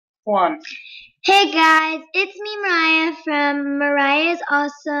One. Hey guys, it's me Mariah from Mariah's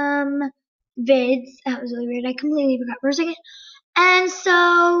Awesome Vids. That was really weird. I completely forgot for a second. And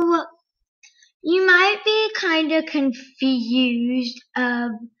so you might be kind of confused of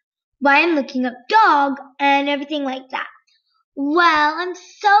why I'm looking up dog and everything like that. Well, I'm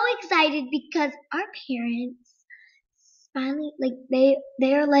so excited because our parents finally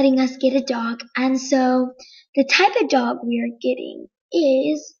they are letting us get a dog, and so the type of dog we are getting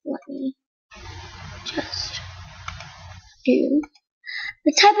is, let me just do.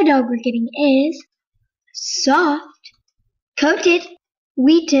 The type of dog we're getting is soft coated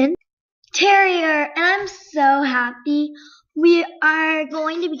Wheaten Terrier, and I'm so happy. We are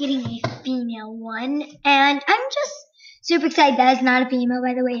going to be getting a female one, and I'm just super excited. That is not a female,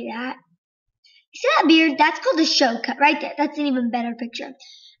 by the way. That, you see that beard? That's called a show cut right there. That's an even better picture.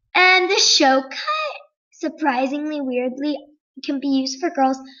 And the show cut, surprisingly, weirdly, can be used for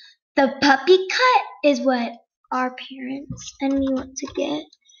girls. The puppy cut is what our parents and me want to get,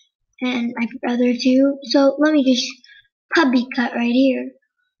 and my brother too. So let me just puppy cut right here.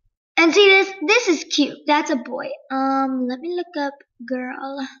 And see this? This is cute. That's a boy. Let me look up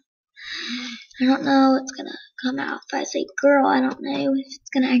girl. I don't know what's gonna come out if I say girl. I don't know if it's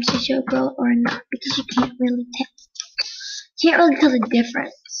gonna actually show girl or not because you can't really tell. Can't really tell the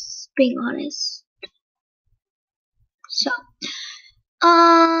difference, being honest. So,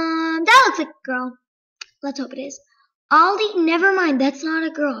 that looks like a girl. Let's hope it is. Ollie, never mind. That's not a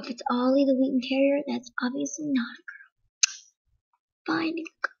girl. If it's Ollie the Wheaten Terrier, that's obviously not a girl. Fine.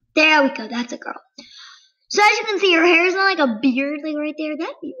 There we go. That's a girl. So as you can see, her hair is not like a beard, like right there.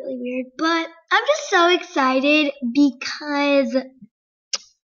 That'd be really weird. But I'm just so excited because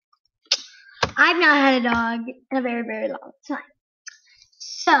I've not had a dog in a very, very long time.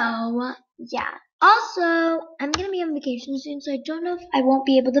 So, yeah. Also, I'm going to be on vacation soon, so I don't know if I won't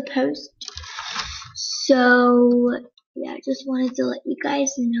be able to post. So, yeah, I just wanted to let you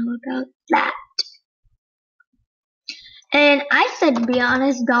guys know about that. And I said, to be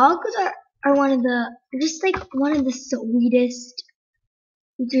honest, dogs are one of the, just like one of the sweetest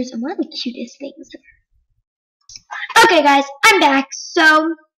features and one of the cutest things. Okay, guys, I'm back.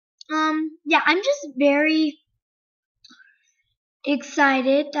 So, yeah, I'm just very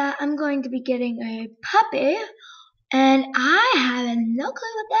excited that I'm going to be getting a puppy, and I have no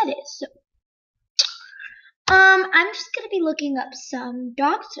clue what that is. So, I'm just gonna be looking up some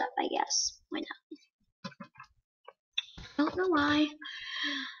dog stuff, I guess. Why not? I don't know why.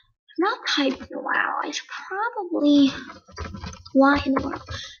 I'm not typing in a while. I should probably. Why in the world?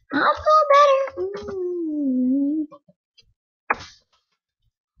 I'll feel better.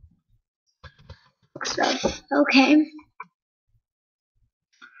 So, okay.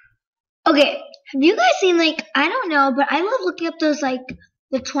 Okay, have you guys seen, like, I don't know, but I love looking up those, like,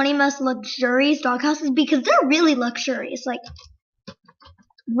 the 20 most luxurious dog houses because they're really luxurious. Like,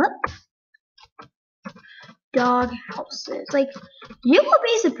 what? Dog houses. Like, you will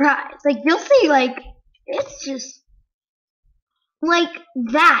be surprised. Like, you'll see, like, it's just, like,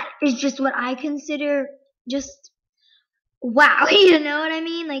 that is just what I consider just, wow, you know what I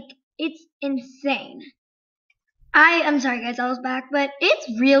mean? Like, it's insane. I'm sorry guys, I was back, but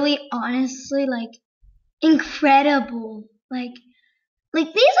it's really honestly, like, incredible. Like these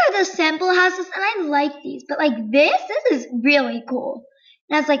are the simple houses, and I like these, but like this is really cool.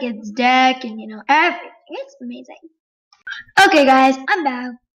 That's like its deck and everything. It's amazing. Okay, guys, I'm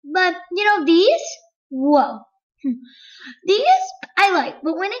back. But these, whoa, these I like.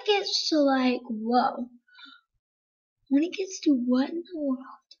 But when it gets to like whoa, when it gets to what in the world?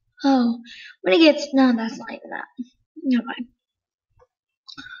 Oh, when it gets no, that's not even that. Never mind.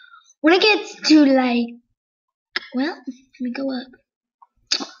 When it gets to like, well, let me go up.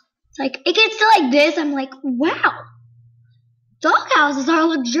 It's like, it gets to like this, I'm like, wow, dog houses are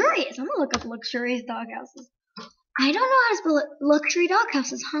luxurious. I'm gonna look up luxurious dog houses. I don't know how to spell luxury dog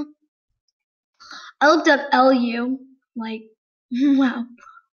houses, huh? I looked up LU, like, wow.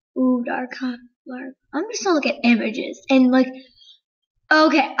 Ooh, dark. I'm just gonna look at images, and like,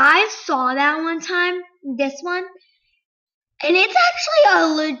 okay, I saw that one time, this one, and it's actually a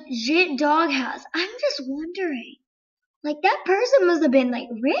legit dog house. I'm just wondering, like, that person must have been like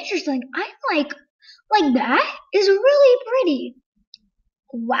rich or something. I'm like that is really pretty.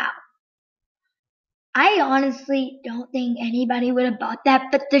 Wow. I honestly don't think anybody would have bought that,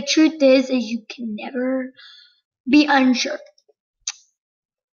 but the truth is you can never be unsure.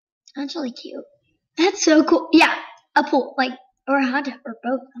 That's really cute. That's so cool. Yeah, a pool, like, or a hot tub, or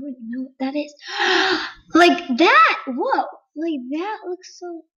both. I don't even know what that is. Like that. Whoa. Like that looks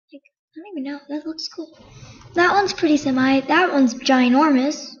so. Like, I don't even know. That looks cool. That one's pretty semi. That one's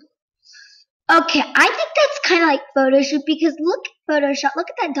ginormous. Okay, I think that's kind of like Photoshop because look at Photoshop. Look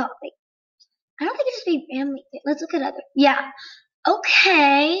at that dog. Like, I don't think it just made family. Let's look at other. Yeah.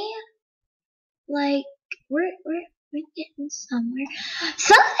 Okay. Like we're getting somewhere.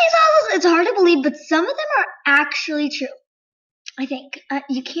 Some of these houses, it's hard to believe, but some of them are actually true. I think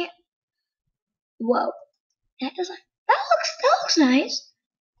you can't. Whoa, that doesn't. That looks nice.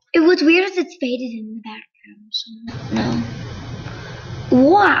 What's weird is it's faded in the background. So no.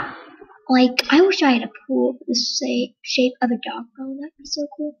 Wow. Like I wish I had a pool the same shape of a dog. Oh, that'd be so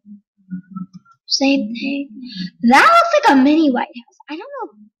cool. Same thing. That looks like a mini White House. I don't know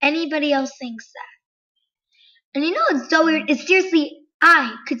if anybody else thinks that. And you know what's so weird? It's seriously,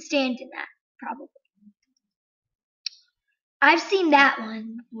 I could stand in that, probably. I've seen that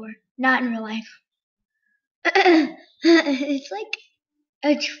one before, not in real life. It's like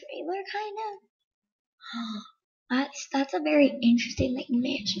a trailer, kind of. That's a very interesting, like,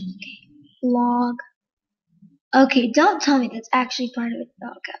 mansion looking log. Okay, don't tell me that's actually part of a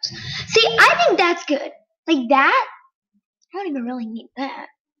doghouse. See, I think that's good. Like that, I don't even really need that.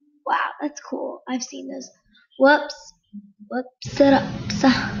 Wow, that's cool. I've seen those. Whoops, it up.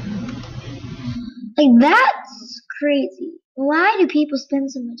 Like that's crazy. Why do people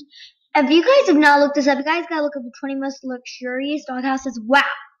spend so much? If you guys have not looked this up, you guys gotta look up the 20 most luxurious doghouses. Wow,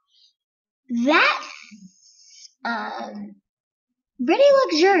 that's pretty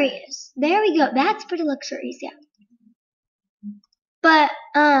luxurious. There we go. That's pretty luxurious, yeah. But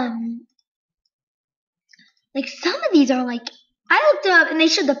like some of these are like I looked up and they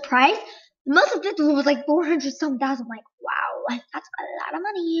showed the price. The most expensive was like 400 some thousand. I'm like, wow, that's a lot of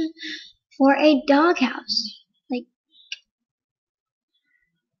money for a doghouse. Like,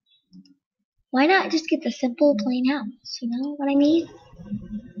 why not just get the simple plain house? You know what I mean?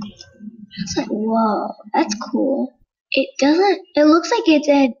 It's like, whoa, that's cool. It doesn't. It looks like it's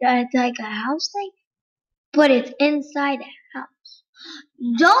like a house thing, but it's inside a house.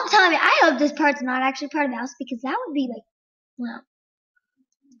 Don't tell me. I hope this part's not actually part of the house because that would be like, well,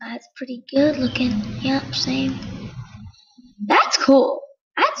 that's pretty good looking. Yep, same. That's cool.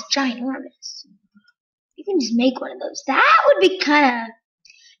 That's ginormous. You can just make one of those. That would be kind of.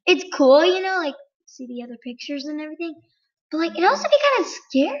 It's cool, you know, like see the other pictures and everything. But like, it'd also be kind of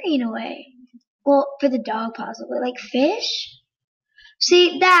scary in a way. Well, for the dog possibly, like fish.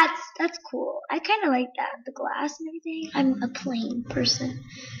 See, that's cool. I kind of like that, the glass and everything. I'm a plain person.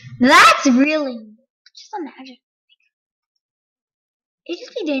 That's really. Just imagine. It'd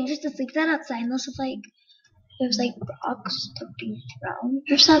just be dangerous to sleep that outside unless it's like there was like rocks tucked in the ground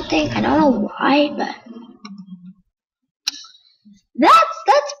or something. I don't know why, but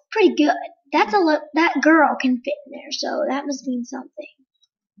that's pretty good. That girl can fit in there, so that must mean something.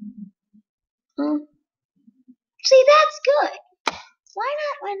 See, that's good.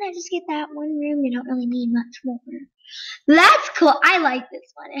 Why not just get that one room? You don't really need much more. That's cool. I like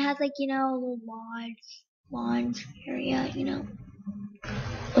this one. It has like, you know, a little lounge area, you know.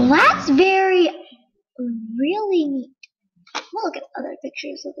 That's really neat. We'll look at other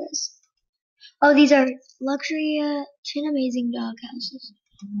pictures of this. Oh, these are luxury 10 amazing dog houses.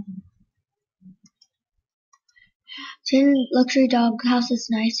 10 luxury dog houses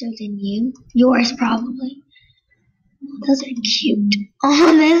nicer than you. Yours probably. Those are cute.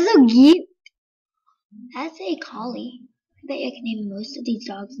 Oh, that's so cute. That's a collie. I bet I can name most of these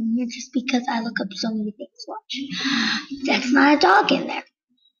dogs in here just because I look up so many things. Watch. That's not a dog in there.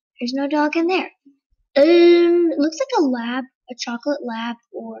 There's no dog in there. It looks like a lab, a chocolate lab,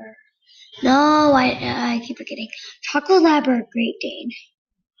 or no, I keep forgetting. Chocolate lab or a Great Dane.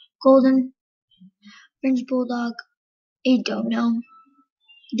 Golden French bulldog. I don't know.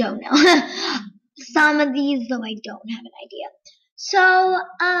 Some of these, though, I don't have an idea. So,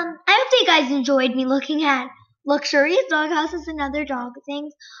 I hope you guys enjoyed me looking at luxurious dog houses and other dog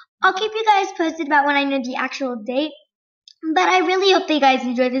things. I'll keep you guys posted about when I know the actual date. But I really hope that you guys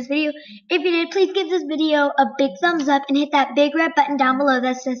enjoyed this video. If you did, please give this video a big thumbs up and hit that big red button down below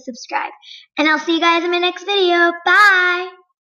that says subscribe. And I'll see you guys in my next video. Bye!